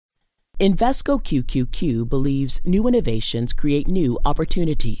Invesco QQQ believes new innovations create new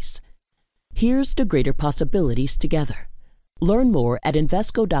opportunities. Here's to greater possibilities together. Learn more at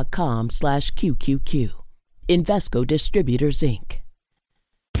Invesco.com/QQQ. Invesco Distributors, Inc.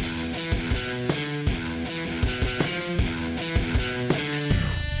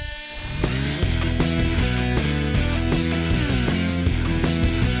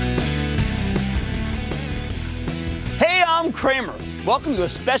 Hey, I'm Cramer. Welcome to a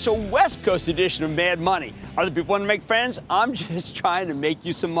special West Coast edition of Mad Money. Other people want to make friends? I'm just trying to make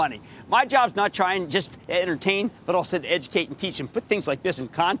you some money. My job's not trying just to entertain, but also to educate and teach and put things like this in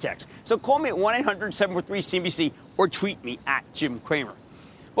context. So call me at 1-800-743-CNBC or tweet me at Jim Cramer.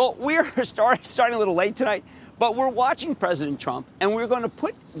 Well, we're starting a little late tonight, but we're watching President Trump, and we're going to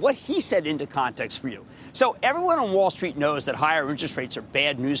put what he said into context for you. So everyone on Wall Street knows that higher interest rates are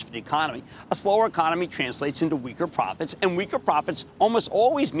bad news for the economy. A slower economy translates into weaker profits, and weaker profits almost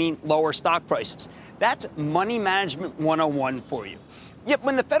always mean lower stock prices. That's money management 101 for you. Yet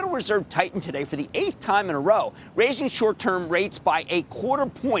when the Federal Reserve tightened today for the 8th time in a row, raising short-term rates by a quarter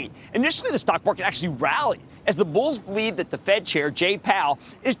point, initially the stock market actually rallied as the bulls believe that the Fed chair, Jay Powell,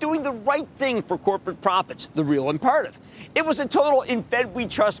 is doing the right thing for corporate profits, the real imperative. It was a total in Fed we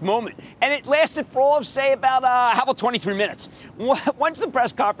trust moment, and it lasted for all of, say, about 23 minutes. Once the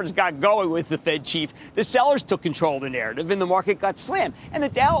press conference got going with the Fed chief, the sellers took control of the narrative, and the market got slammed. And the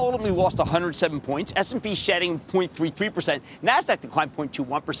Dow ultimately lost 107 points, S&P shedding 0.33%, NASDAQ declined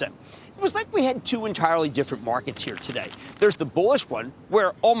 0.21%. It was like we had two entirely different markets here today. There's the bullish one,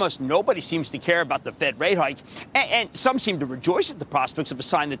 where almost nobody seems to care about the Fed rate hike, and some seem to rejoice at the prospects of a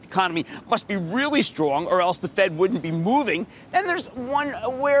sign that the economy must be really strong or else the Fed wouldn't be moving. Then there's one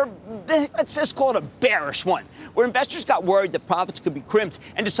where, let's just call it a bearish one, where investors got worried that profits could be crimped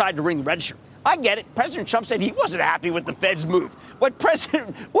and decided to ring the register. I get it. President Trump said he wasn't happy with the Fed's move. What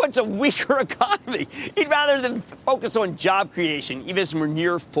president wants a weaker economy? He'd rather than focus on job creation, even as we're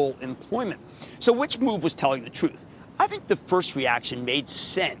near full employment. So which move was telling the truth? I think the first reaction made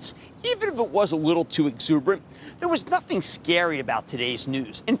sense, even if it was a little too exuberant. There was nothing scary about today's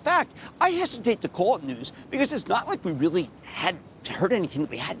news. In fact, I hesitate to call it news because it's not like we really had heard anything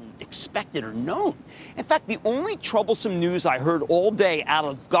that we hadn't expected or known. In fact, the only troublesome news I heard all day out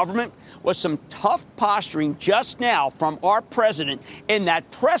of government was some tough posturing just now from our president in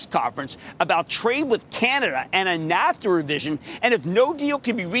that press conference about trade with Canada and a NAFTA revision. And if no deal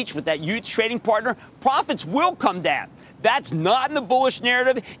can be reached with that huge trading partner, profits will come down. That's not in the bullish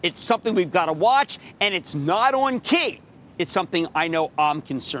narrative. It's something we've got to watch, and it's not on key. It's something I know I'm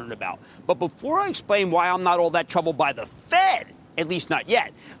concerned about. But before I explain why I'm not all that troubled by the Fed, at least not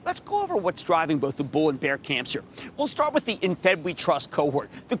yet, let's go over what's driving both the bull and bear camps here. We'll start with the In Fed We Trust cohort,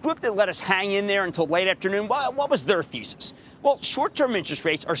 the group that let us hang in there until late afternoon. What was their thesis? Well, short-term interest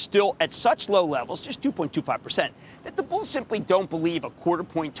rates are still at such low levels, just 2.25%, that the bulls simply don't believe a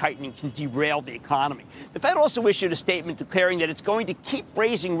quarter-point tightening can derail the economy. The Fed also issued a statement declaring that it's going to keep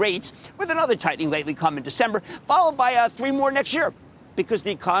raising rates, with another tightening lately come in December, followed by 3 more next year, because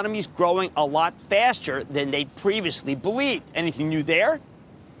the economy is growing a lot faster than they previously believed. Anything new there?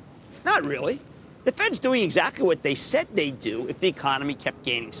 Not really. The Fed's doing exactly what they said they'd do if the economy kept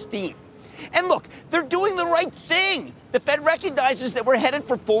gaining steam. And look, they're doing the right thing. The Fed recognizes that we're headed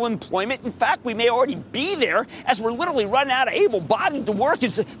for full employment. In fact, we may already be there as we're literally running out of able-bodied to work.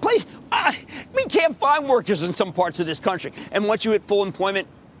 It's, please, we can't find workers in some parts of this country. And once you hit full employment,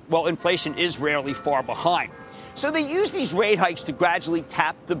 well, inflation is rarely far behind. So they use these rate hikes to gradually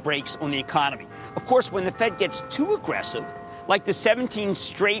tap the brakes on the economy. Of course, when the Fed gets too aggressive, like the 17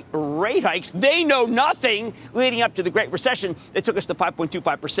 straight rate hikes, they know nothing leading up to the Great Recession that took us to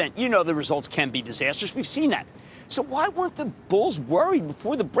 5.25%. You know the results can be disastrous. We've seen that. So why weren't the bulls worried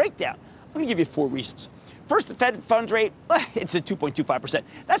before the breakdown? I'm going to give you 4 reasons. First, the Fed funds rate, it's at 2.25%.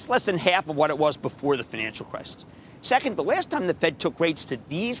 That's less than half of what it was before the financial crisis. Second, the last time the Fed took rates to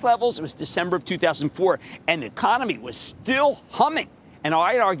these levels, it was December of 2004, and the economy was still humming. And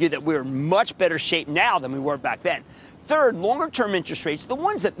I'd argue that we're in much better shape now than we were back then. Third, longer-term interest rates, the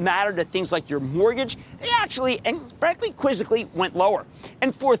ones that matter to things like your mortgage, they actually, and frankly, quizzically, went lower.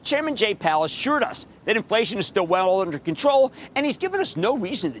 And fourth, Chairman Jay Powell assured us that inflation is still well under control, and he's given us no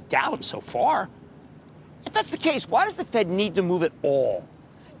reason to doubt him so far. If that's the case, why does the Fed need to move at all?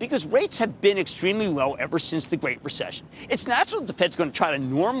 Because rates have been extremely low ever since the Great Recession. It's natural that the Fed's going to try to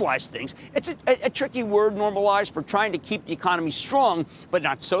normalize things. It's a tricky word, normalize, for trying to keep the economy strong, but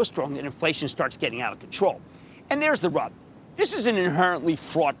not so strong that inflation starts getting out of control. And there's the rub. This is an inherently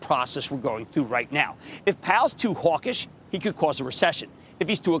fraught process we're going through right now. If Powell's too hawkish, he could cause a recession. If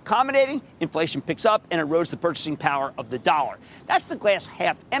he's too accommodating, inflation picks up and erodes the purchasing power of the dollar. That's the glass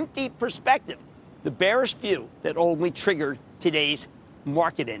half empty perspective, the bearish view that only triggered today's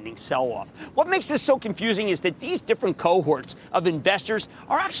market-ending sell-off. What makes this so confusing is that these different cohorts of investors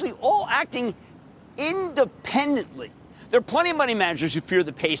are actually all acting independently. There are plenty of money managers who fear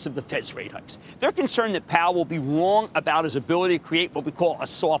the pace of the Fed's rate hikes. They're concerned that Powell will be wrong about his ability to create what we call a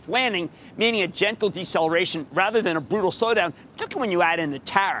soft landing, meaning a gentle deceleration rather than a brutal slowdown, particularly when you add in the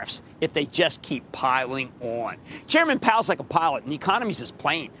tariffs if they just keep piling on. Chairman Powell's like a pilot, and the economy's his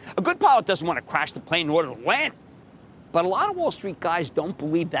plane. A good pilot doesn't want to crash the plane in order to land. But a lot of Wall Street guys don't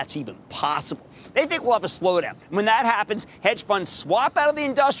believe that's even possible. They think we'll have a slowdown. When that happens, hedge funds swap out of the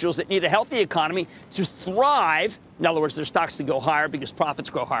industrials that need a healthy economy to thrive. In other words, their stocks to go higher because profits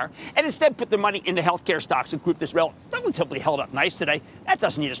grow higher, and instead put their money into healthcare stocks, a group that's relatively held up nice today. That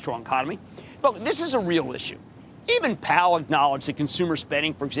doesn't need a strong economy. Look, this is a real issue. Even Powell acknowledged that consumer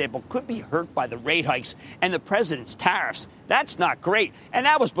spending, for example, could be hurt by the rate hikes and the president's tariffs. That's not great. And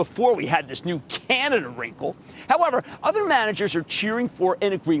that was before we had this new Canada wrinkle. However, other managers are cheering for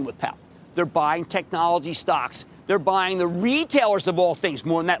and agreeing with Powell. They're buying technology stocks. They're buying the retailers of all things.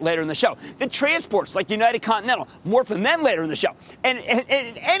 More on that later in the show. The transports like United Continental. More from them later in the show. And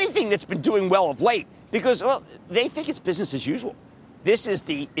anything that's been doing well of late because, well, they think it's business as usual. This is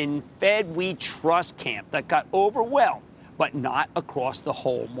the in Fed we trust camp that got overwhelmed, but not across the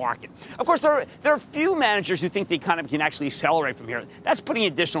whole market. Of course, there are few managers who think the economy can actually accelerate from here. That's putting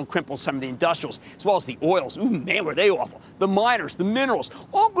additional crimp on some of the industrials, as well as the oils. Ooh, man, were they awful. The miners, the minerals,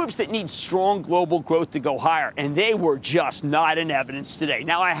 all groups that need strong global growth to go higher, and they were just not in evidence today.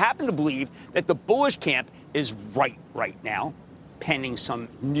 Now, I happen to believe that the bullish camp is right now, pending some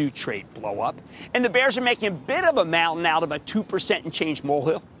new trade blow up. And the bears are making a bit of a mountain out of a 2% and change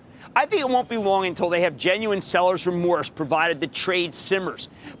molehill. I think it won't be long until they have genuine seller's remorse, provided the trade simmers.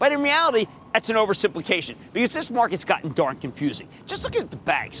 But in reality, that's an oversimplification because this market's gotten darn confusing. Just look at the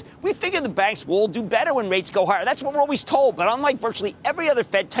banks. We figure the banks will do better when rates go higher. That's what we're always told. But unlike virtually every other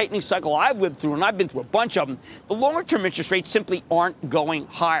Fed tightening cycle I've lived through, and I've been through a bunch of them, the longer-term interest rates simply aren't going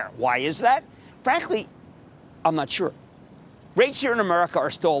higher. Why is that? Frankly, I'm not sure. Rates here in America are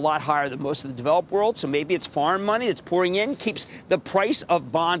still a lot higher than most of the developed world, so maybe it's foreign money that's pouring in, keeps the price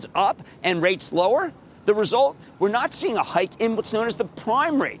of bonds up and rates lower. The result, we're not seeing a hike in what's known as the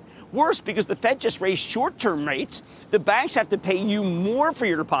prime rate. Worse, because the Fed just raised short-term rates, the banks have to pay you more for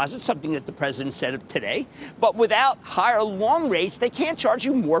your deposits, something that the president said today. But without higher long rates, they can't charge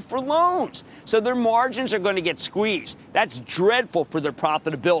you more for loans. So their margins are going to get squeezed. That's dreadful for their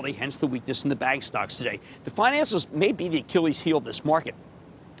profitability, hence the weakness in the bank stocks today. The financials may be the Achilles heel of this market.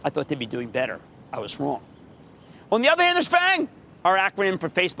 I thought they'd be doing better. I was wrong. On the other hand, there's FANG, our acronym for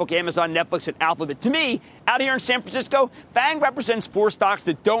Facebook, Amazon, Netflix, and Alphabet. To me, out here in San Francisco, FANG represents four stocks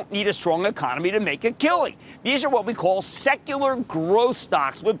that don't need a strong economy to make a killing. These are what we call secular growth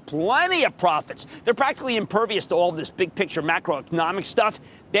stocks with plenty of profits. They're practically impervious to all of this big picture macroeconomic stuff.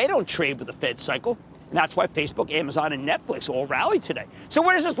 They don't trade with the Fed cycle. And that's why Facebook, Amazon, and Netflix all rallied today. So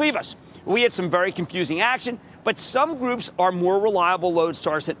where does this leave us? We had some very confusing action, but some groups are more reliable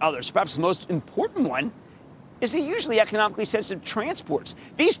lodestars than others. Perhaps the most important one is the usually economically sensitive transports.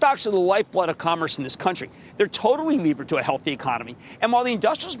 These stocks are the lifeblood of commerce in this country. They're totally levered to a healthy economy. And while the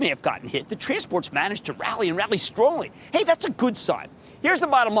industrials may have gotten hit, the transports managed to rally and rally strongly. Hey, that's a good sign. Here's the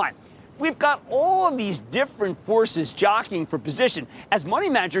bottom line. We've got all of these different forces jockeying for position as money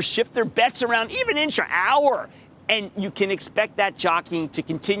managers shift their bets around even intra-hour. And you can expect that jockeying to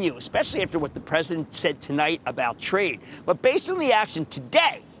continue, especially after what the president said tonight about trade. But based on the action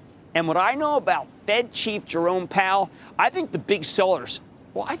today, and what I know about Fed Chief Jerome Powell, I think the big sellers,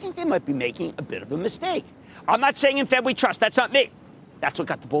 well, I think they might be making a bit of a mistake. I'm not saying in Fed we trust. That's not me. That's what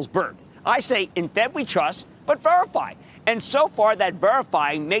got the bulls burned. I say in Fed we trust, but verify. And so far, that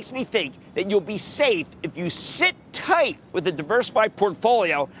verifying makes me think that you'll be safe if you sit tight with a diversified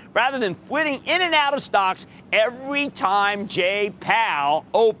portfolio rather than flitting in and out of stocks every time Jay Powell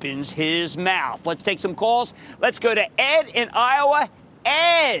opens his mouth. Let's take some calls. Let's go to Ed in Iowa.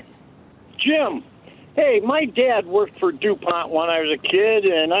 Ed. Jim, hey, my dad worked for DuPont when I was a kid,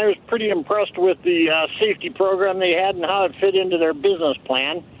 and I was pretty impressed with the safety program they had and how it fit into their business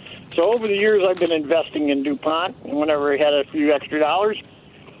plan. So over the years, I've been investing in DuPont whenever I had a few extra dollars,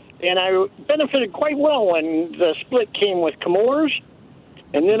 and I benefited quite well when the split came with Chemours,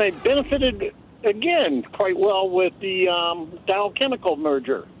 and then I benefited again quite well with the Dow Chemical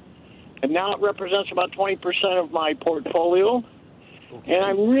merger, and now it represents about 20% of my portfolio. Okay. And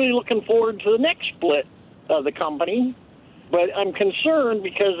I'm really looking forward to the next split of the company. But I'm concerned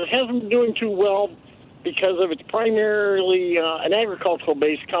because it hasn't been doing too well because of it's primarily an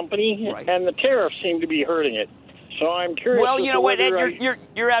agricultural-based company, right, and the tariffs seem to be hurting it. So I'm curious. Well, you know what, Ed,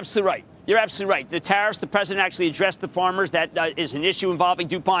 you're absolutely right. You're absolutely right. The tariffs, the president actually addressed the farmers. That is an issue involving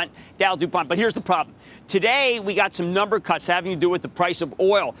DuPont, Dow DuPont. But here's the problem. Today, we got some number cuts having to do with the price of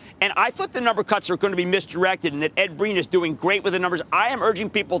oil. And I thought the number cuts are going to be misdirected and that Ed Breen is doing great with the numbers. I am urging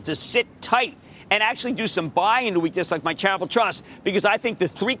people to sit tight and actually do some buying into weakness like my charitable trust, because I think the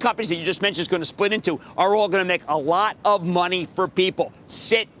three companies that you just mentioned is going to split into are all going to make a lot of money for people.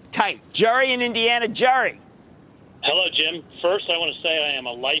 Sit tight. Jerry in Indiana. Jerry. Hello, Jim. First, I want to say I am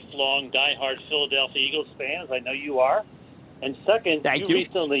a lifelong diehard Philadelphia Eagles fan, as I know you are. And second, you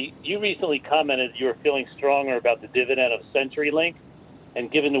recently commented you were feeling stronger about the dividend of CenturyLink.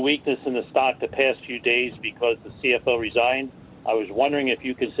 And given the weakness in the stock the past few days because the CFO resigned, I was wondering if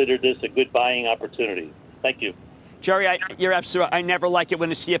you considered this a good buying opportunity. Thank you. Jerry, you're absolutely right. I never like it when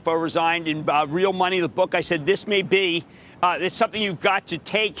the CFO resigned. In Real Money, the book, I said this may be it's something you've got to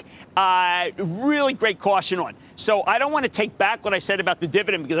take really great caution on. So I don't want to take back what I said about the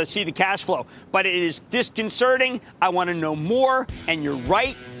dividend because I see the cash flow, but it is disconcerting. I want to know more, and you're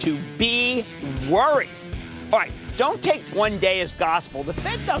right to be worried. All right, don't take one day as gospel. The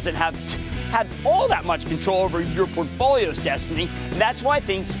Fed doesn't have all that much control over your portfolio's destiny. And that's why I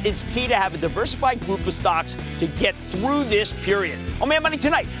think it's key to have a diversified group of stocks to get through this period. On Mad Money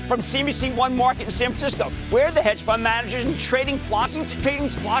tonight from CNBC One Market in San Francisco, where the hedge fund managers and trading's flocking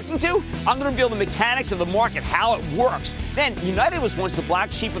to. I'm going to reveal the mechanics of the market, how it works. Then United was once the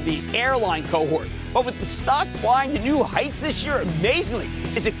black sheep of the airline cohort. But with the stock flying to new heights this year, amazingly,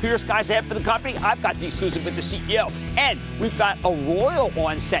 is it clear skies ahead for the company? I've got the exclusive with the CEO. And we've got a royal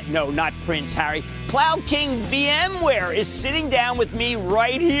on set. No, not Prince Harry. Cloud King VMware is sitting down with me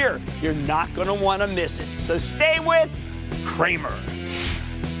right here. You're not going to want to miss it. So stay with Cramer.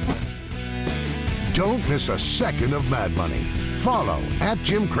 Don't miss a second of Mad Money. Follow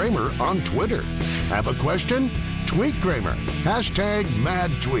 @Jim Cramer on Twitter. Have a question? Tweet Cramer.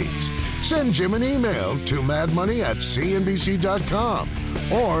 #MadTweets. Send Jim an email to madmoney@cnbc.com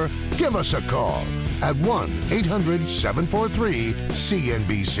or give us a call at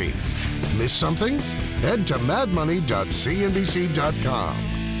 1-800-743-CNBC. Miss something? Head to madmoney.cnbc.com.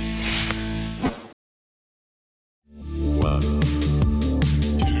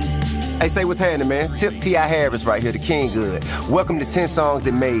 Hey, say what's happening, man. Tip T.I. Harris right here, the King Good. Welcome to 10 Songs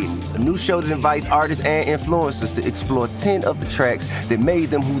That Made Me, a new show that invites artists and influencers to explore 10 of the tracks that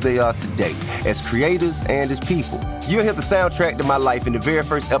made them who they are today, as creators and as people. You'll hear the soundtrack to my life in the very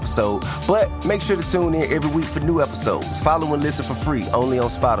first episode, but make sure to tune in every week for new episodes. Follow and listen for free, only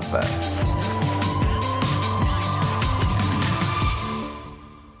on Spotify.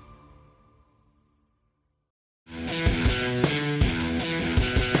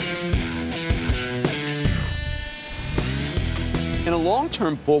 In a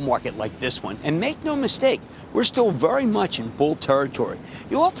long-term bull market like this one, and make no mistake, we're still very much in bull territory.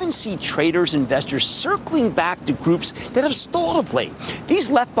 You often see traders, investors circling back to groups that have stalled of late. These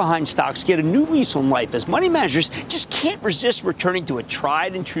left-behind stocks get a new lease on life as money managers just can't resist returning to a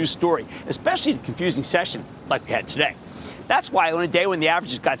tried-and-true story, especially the confusing session like we had today. That's why on a day when the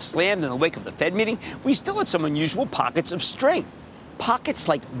averages got slammed in the wake of the Fed meeting, we still had some unusual pockets of strength. Pockets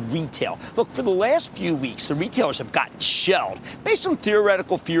like retail. Look, for the last few weeks, the retailers have gotten shelled based on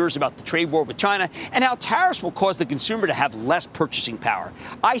theoretical fears about the trade war with China and how tariffs will cause the consumer to have less purchasing power.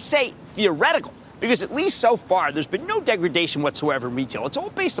 I say theoretical because at least so far, there's been no degradation whatsoever in retail. It's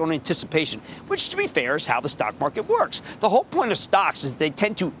all based on anticipation, which, to be fair, is how the stock market works. The whole point of stocks is they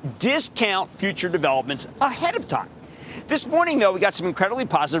tend to discount future developments ahead of time. This morning, though, we got some incredibly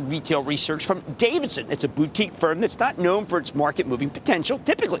positive retail research from Davidson. It's a boutique firm that's not known for its market-moving potential,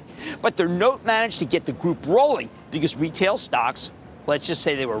 typically. But their note managed to get the group rolling because retail stocks, let's just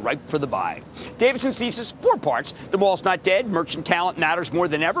say they were ripe for the buy. Davidson's thesis, 4 parts. The mall's not dead. Merchant talent matters more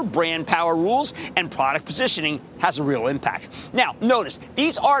than ever. Brand power rules. And product positioning has a real impact. Now, notice,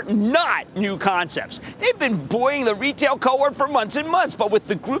 these are not new concepts. They've been buoying the retail cohort for months and months. But with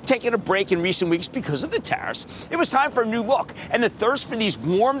the group taking a break in recent weeks because of the tariffs, it was time for a new look. And the thirst for these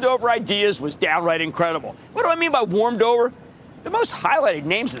warmed-over ideas was downright incredible. What do I mean by warmed over? The most highlighted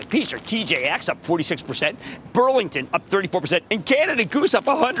names in the piece are TJX up 46%, Burlington up 34%, and Canada Goose up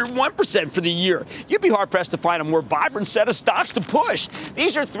 101% for the year. You'd be hard-pressed to find a more vibrant set of stocks to push.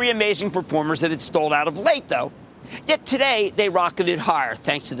 These are 3 amazing performers that had stalled out of late, though. Yet today, they rocketed higher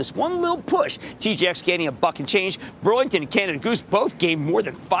thanks to this one little push. TJX gaining $1 and change. Burlington and Canada Goose both gained more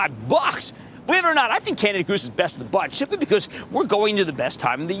than $5. Believe it or not, I think Canada Goose is best of the bunch simply because we're going to the best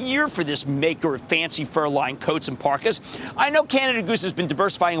time of the year for this maker of fancy fur-lined coats and parkas. I know Canada Goose has been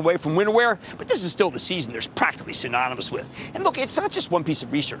diversifying away from winter wear, but this is still the season there's practically synonymous with. And look, it's not just one piece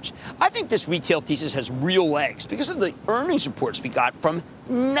of research. I think this retail thesis has real legs because of the earnings reports we got from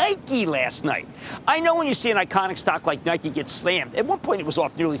Nike last night. I know when you see an iconic stock like Nike get slammed, at one point it was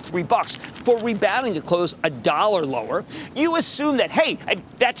off nearly $3 before rebounding to close $1 lower, you assume that, hey,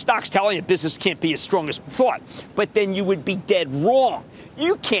 that stock's telling you business can't be as strong as thought. But then you would be dead wrong.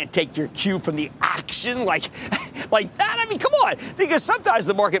 You can't take your cue from the action like that. I mean, come on, because sometimes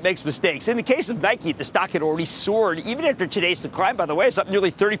the market makes mistakes. In the case of Nike, the stock had already soared. Even after today's decline, by the way, it's up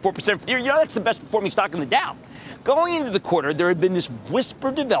nearly 34% for the year. You know, that's the best performing stock in the Dow. Going into the quarter, there had been this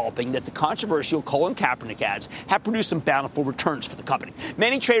whisper developing that the controversial Colin Kaepernick ads had produced some bountiful returns for the company.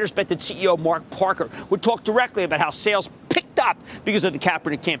 Many traders bet that CEO Mark Parker would talk directly about how sales picked up because of the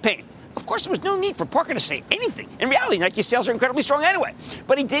Kaepernick campaign. Of course, there was no need for Parker to say anything. In reality, Nike sales are incredibly strong anyway.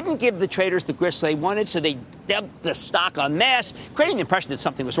 But he didn't give the traders the grist they wanted, so they dumped the stock en masse, creating the impression that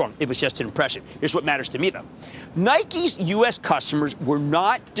something was wrong. It was just an impression. Here's what matters to me, though. Nike's U.S. customers were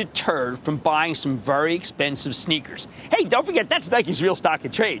not deterred from buying some very expensive sneakers. Hey, don't forget, that's Nike's real stock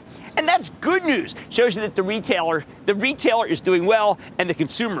in trade. And that's good news. Shows you that the retailer is doing well and the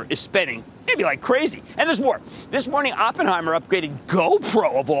consumer is spending maybe like crazy. And there's more. This morning, Oppenheimer upgraded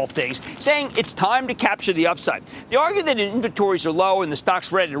GoPro, of all things, saying it's time to capture the upside. They argue that inventories are low and the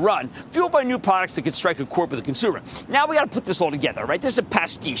stock's ready to run, fueled by new products that could strike a chord with the consumer. Now we got to put this all together, right? This is a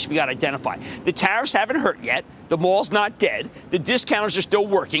pastiche we got to identify. The tariffs haven't hurt yet. The mall's not dead. The discounters are still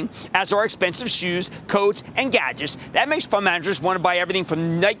working, as are expensive shoes, coats, and gadgets. That makes fund managers want to buy everything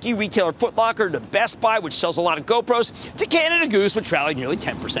from Nike retailer Foot Locker to Best Buy, which sells a lot of GoPros, to Canada Goose, which rallied nearly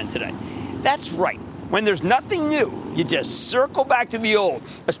 10% today. That's right. When there's nothing new, you just circle back to the old,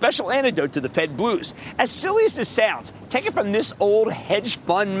 a special antidote to the Fed blues. As silly as this sounds, take it from this old hedge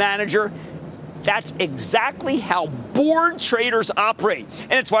fund manager. That's exactly how bored traders operate.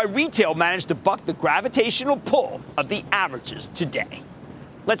 And it's why retail managed to buck the gravitational pull of the averages today.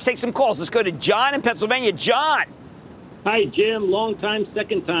 Let's take some calls. Let's go to John in Pennsylvania. John. Hi, Jim. Long time,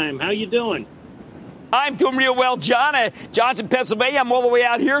 second time. How you doing? I'm doing real well, John. John's in Pennsylvania. I'm all the way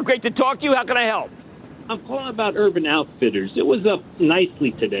out here. Great to talk to you. How can I help? I'm calling about Urban Outfitters. It was up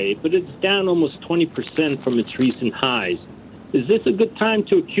nicely today, but it's down almost 20% from its recent highs. Is this a good time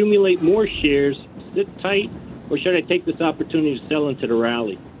to accumulate more shares, sit tight, or should I take this opportunity to sell into the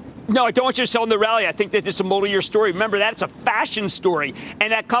rally? No, I don't want you to sell in the rally. I think that it's a multi-year story. Remember, that's a fashion story,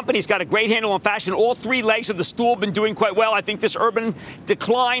 and that company's got a great handle on fashion. All three legs of the stool have been doing quite well. I think this Urban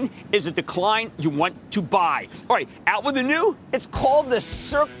decline is a decline you want to buy. All right, out with the new. It's called the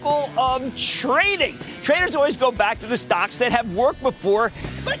circle of trading. Traders always go back to the stocks that have worked before,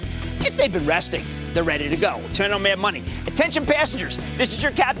 but if they've been resting, they're ready to go. Turn on Mad Money. Attention passengers, this is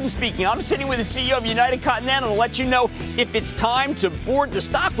your captain speaking. I'm sitting with the CEO of United Continental to let you know if it's time to board the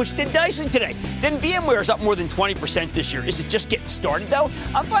stock, which did nicely today. Then VMware is up more than 20% this year. Is it just getting started, though?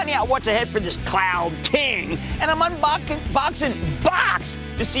 I'm finding out what's ahead for this cloud king, and I'm unboxing Box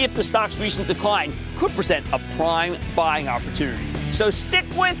to see if the stock's recent decline could present a prime buying opportunity. So stick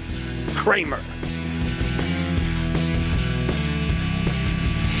with Cramer.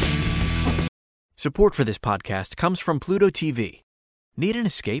 Support for this podcast comes from Pluto TV. Need an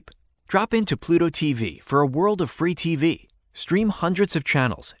escape? Drop into Pluto TV for a world of free TV. Stream hundreds of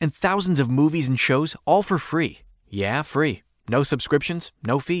channels and thousands of movies and shows all for free. Yeah, free. No subscriptions,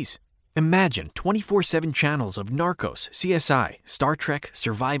 no fees. Imagine 24/7 channels of Narcos, CSI, Star Trek,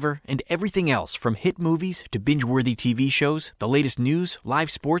 Survivor, and everything else from hit movies to binge-worthy TV shows, the latest news, live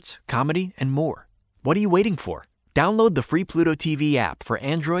sports, comedy, and more. What are you waiting for? Download the free Pluto TV app for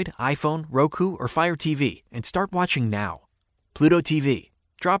Android, iPhone, Roku, or Fire TV and start watching now. Pluto TV.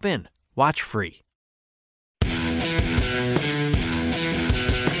 Drop in. Watch free.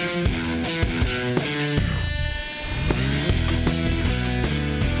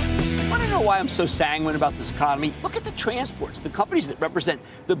 Why I'm so sanguine about this economy? Look at the transports, the companies that represent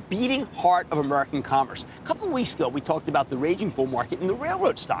the beating heart of American commerce. A couple of weeks ago, we talked about the raging bull market in the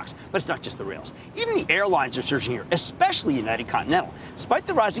railroad stocks, but it's not just the rails. Even the airlines are surging here, especially United Continental. Despite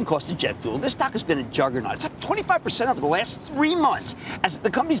the rising cost of jet fuel, this stock has been a juggernaut. It's up 25% over the last 3 months as the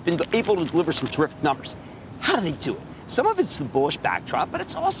company's been able to deliver some terrific numbers. How do they do it? Some of it's the bullish backdrop, but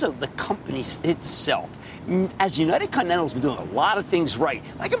it's also the company itself. As United Continental's been doing a lot of things right,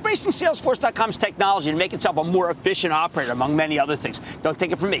 like embracing Salesforce.com's technology to make itself a more efficient operator, among many other things. Don't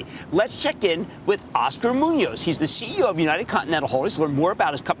take it from me. Let's check in with Oscar Munoz. He's the CEO of United Continental Holdings to learn more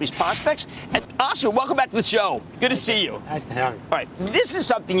about his company's prospects. And Oscar, welcome back to the show. Good to see you. Nice to have you. All right, this is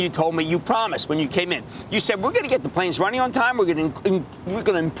something you told me, you promised when you came in. You said, we're going to get the planes running on time, we're going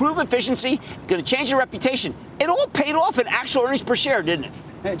to improve efficiency, going to change your reputation. It all paid off in actual earnings per share, didn't it?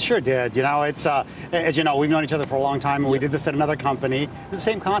 It sure did. You know, it's as you know, we've known each other for a long time, and we did this at another company. It's the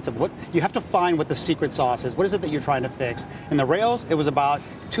same concept. What you have to find what the secret sauce is. What is it that you're trying to fix? In the rails, it was about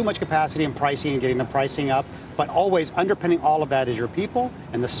too much capacity and pricing and getting the pricing up. But always underpinning all of that is your people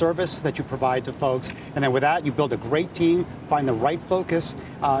and the service that you provide to folks. And then with that, you build a great team, find the right focus.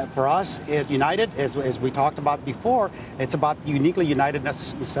 For us at United, as we talked about before, it's about the uniquely United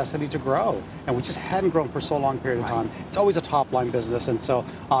necessity to grow. And we just hadn't grown for so long period of time. It's always a top-line business. And so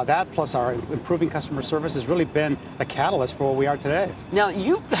that plus our improving customer service has really been the catalyst for where we are today. Now,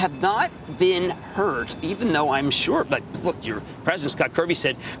 you have not been hurt, even though I'm sure, but look, your president, Scott Kirby,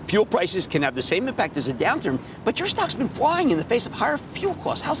 said fuel prices can have the same impact as a downturn, but your stock's been flying in the face of higher fuel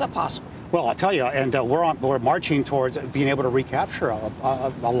costs. How's that possible? Well, I'll tell you, and we're marching towards being able to recapture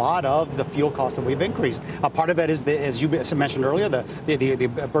a lot of the fuel costs that we've increased. Part of that is, as you mentioned earlier,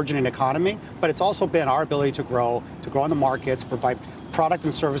 the burgeoning economy, but it's also been our ability to grow in the markets, provide product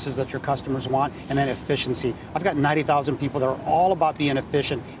and services that your customers want, and then efficiency. I've got 90,000 people that are all about being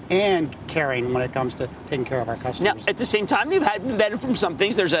efficient and caring when it comes to taking care of our customers. Now, at the same time, you've had benefit from some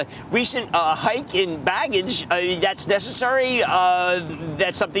things. There's a recent hike in baggage. That's necessary.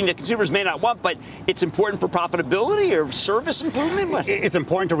 That's something that consumers may not want, but it's important for profitability or service improvement? It's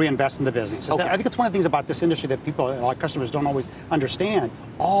important to reinvest in the business. Okay. I think it's one of the things about this industry that people, our customers, don't always understand.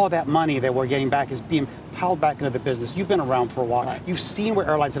 All that money that we're getting back is being piled back into the business. You've been around for a while. Right. You've seen where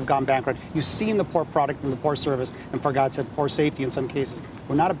airlines have gone bankrupt. You've seen the poor product and the poor service, and for God's sake, poor safety in some cases.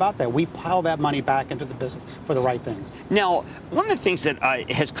 We're not about that. We pile that money back into the business for the right things. Now, one of the things that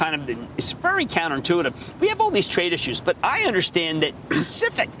has kind of been, it's very counterintuitive. We have all these trade issues, but I understand that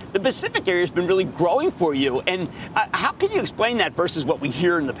the Pacific area has been really growing for you. And how can you explain that versus what we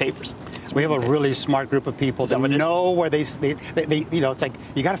hear in the papers? We have a really smart group of people that know where they you know, it's like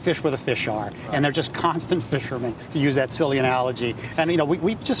you got to fish where the fish are, right. And they're just constant fishermen, to use that silly analogy. And you know,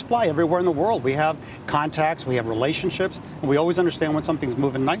 we just fly everywhere in the world. We have contacts, we have relationships, and we always understand when something's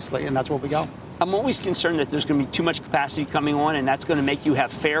moving nicely, and that's where we go. I'm always concerned that there's going to be too much capacity coming on, and that's going to make you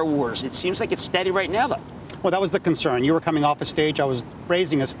have fare wars. It seems like it's steady right now, though. Well, that was the concern. You were coming off a stage. I was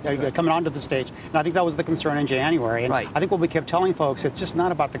coming onto the stage, and I think that was the concern in January. And right. I think what we kept telling folks, it's just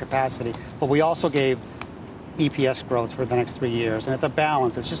not about the capacity, but we also gave EPS growth for the next 3 years, and it's a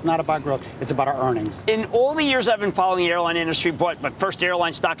balance. It's just not about growth. It's about our earnings. In all the years I've been following the airline industry, bought my first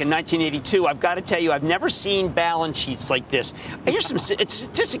airline stock in 1982, I've got to tell you, I've never seen balance sheets like this. Here's some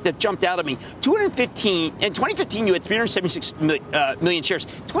statistic that jumped out at me. In 2015, you had 376 million shares.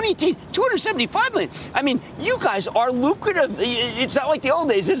 2018, 275 million. I mean, you guys are lucrative. It's not like the old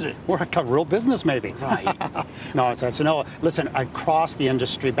days, is it? We're a real business, maybe. Right. No, listen, across the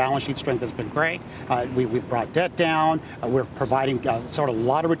industry, balance sheet strength has been great. We brought debt down. We're providing sort of a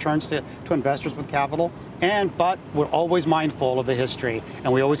lot of returns to investors with capital. But we're always mindful of the history,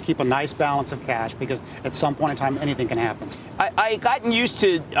 and we always keep a nice balance of cash, because at some point in time, anything can happen. I gotten used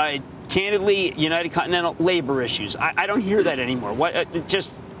to, candidly, United Continental labor issues. I don't hear that anymore.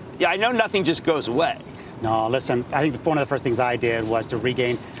 I know nothing just goes away. No, listen, I think one of the first things I did was to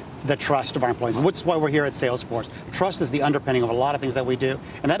regain the trust of our employees, which is why we're here at Salesforce. Trust is the underpinning of a lot of things that we do,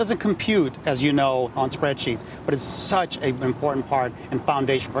 and that doesn't compute, as you know, on spreadsheets, but it's such an important part and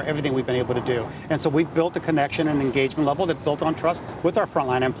foundation for everything we've been able to do. And so we've built a connection and engagement level that's built on trust with our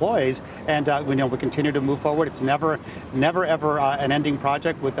frontline employees, and we continue to move forward. It's never ever an ending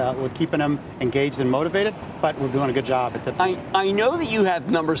project with keeping them engaged and motivated, but we're doing a good job at that. I know that you have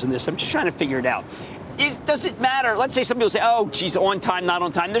numbers in this. I'm just trying to figure it out. Does it matter? Let's say some people say, oh, geez, on time, not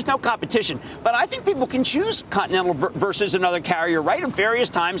on time. There's no competition. But I think people can choose Continental versus another carrier, right, at various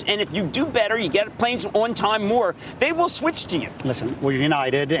times. And if you do better, you get planes on time more, they will switch to you. Listen, we're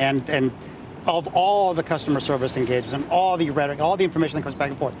United, and of all the customer service engagements and all the rhetoric, all the information that comes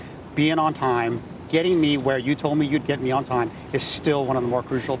back and forth, being on time, getting me where you told me you'd get me on time is still one of the more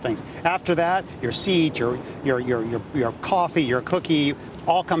crucial things. After that, your seat, your coffee, your cookie,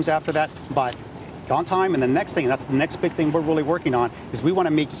 all comes after that. But on time. And the next thing, that's the next big thing we're really working on, is we want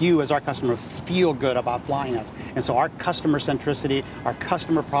to make you as our customer feel good about flying us. And so our customer centricity, our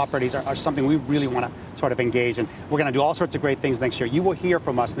customer properties are something we really want to sort of engage in. We're going to do all sorts of great things next year. You will hear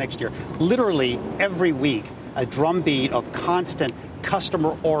from us next year, literally every week, a drumbeat of constant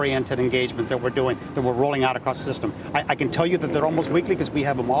customer-oriented engagements that we're doing, that we're rolling out across the system. I can tell you that they're almost weekly because we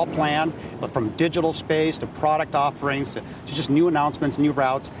have them all planned, but from digital space to product offerings to just new announcements, new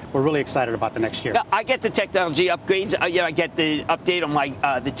routes. We're really excited about the next year. Now, I get the technology upgrades. I get the update on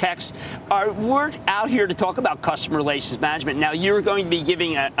my the text. We're out here to talk about customer relations management. Now, you're going to be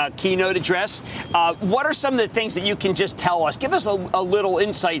giving a keynote address. What are some of the things that you can just tell us? Give us a little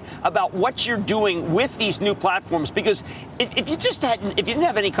insight about what you're doing with these new platforms, because if you didn't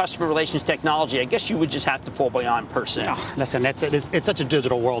have any customer relations technology, I guess you would just have to fall behind personnel. Oh, listen, it's such a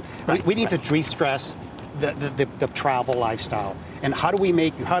digital world. Right, we need to de-stress the travel lifestyle. And how do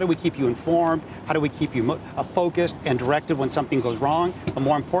we keep you informed? How do we keep you focused and directed when something goes wrong? But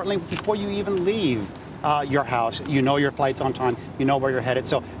more importantly, before you even leave your house, you know your flight's on time, you know where you're headed.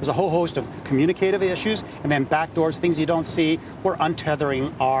 So there's a whole host of communicative issues, and then backdoors, things you don't see. We're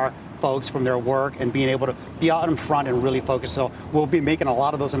untethering our folks from their work and being able to be out in front and really focus. So we'll be making a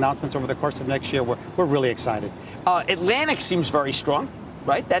lot of those announcements over the course of next year. We're really excited. Atlantic seems very strong,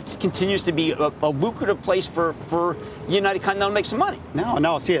 right? That continues to be a lucrative place for United Continental to make some money.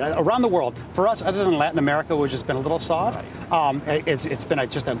 No. See, around the world, for us, other than Latin America, which has been a little soft, it's been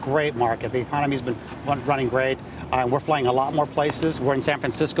just a great market. The economy's been running great. We're flying a lot more places. We're in San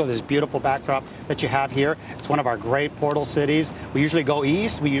Francisco, this beautiful backdrop that you have here. It's one of our great portal cities. We usually go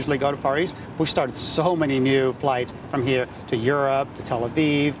east. We usually go to Far East. We've started so many new flights from here to Europe, to Tel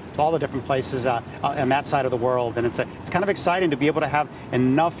Aviv, to all the different places on that side of the world. And it's kind of exciting to be able to have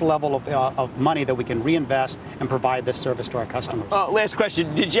enough level of money that we can reinvest and provide this service to our customers. Last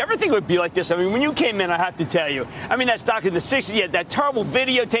question. Did you ever think it would be like this? I mean, when you came in, I have to tell you, that stock in the 60s, you had that terrible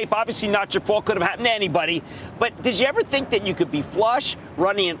videotape, obviously not your fault, could have happened to anybody. But did you ever think that you could be flush,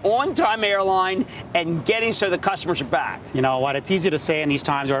 running an on-time airline, and getting so the customers are back? You know what? It's easy to say in these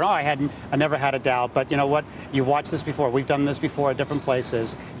times where, I never had a doubt. But you know what? You've watched this before. We've done this before at different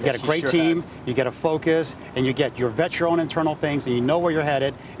places. You get a great team, you get a focus, and you vet your own internal things, and you know where you're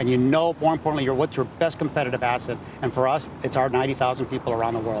headed, and you know, more importantly, what's your best competitive asset. And for us, it's our 90,000 people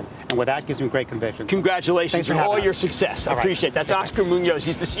around the world. And with that, gives me great conviction. Congratulations on all your success. I appreciate it. That's Oscar Munoz.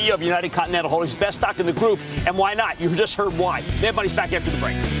 He's the CEO of United Continental Holdings, best stock in the group. And why not? You just heard why. Mad Money's back after the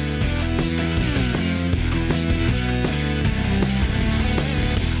break.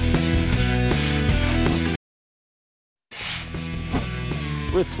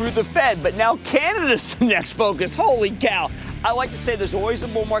 We're through the Fed, but now Canada's the next focus. Holy cow. I like to say there's always a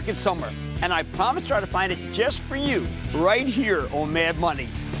bull market somewhere, and I promise to try to find it just for you right here on Mad Money.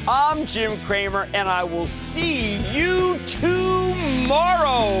 I'm Jim Cramer, and I will see you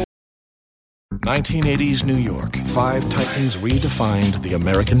tomorrow. 1980s New York. 5 titans redefined the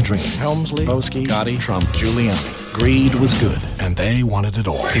American dream. Helmsley, Boesky, Gotti, Trump, Giuliani. Greed was good, and they wanted it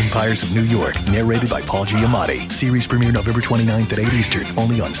all. Empires of New York, narrated by Paul Giamatti. Series premiere November 29th at 8 Eastern,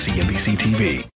 only on CNBC TV.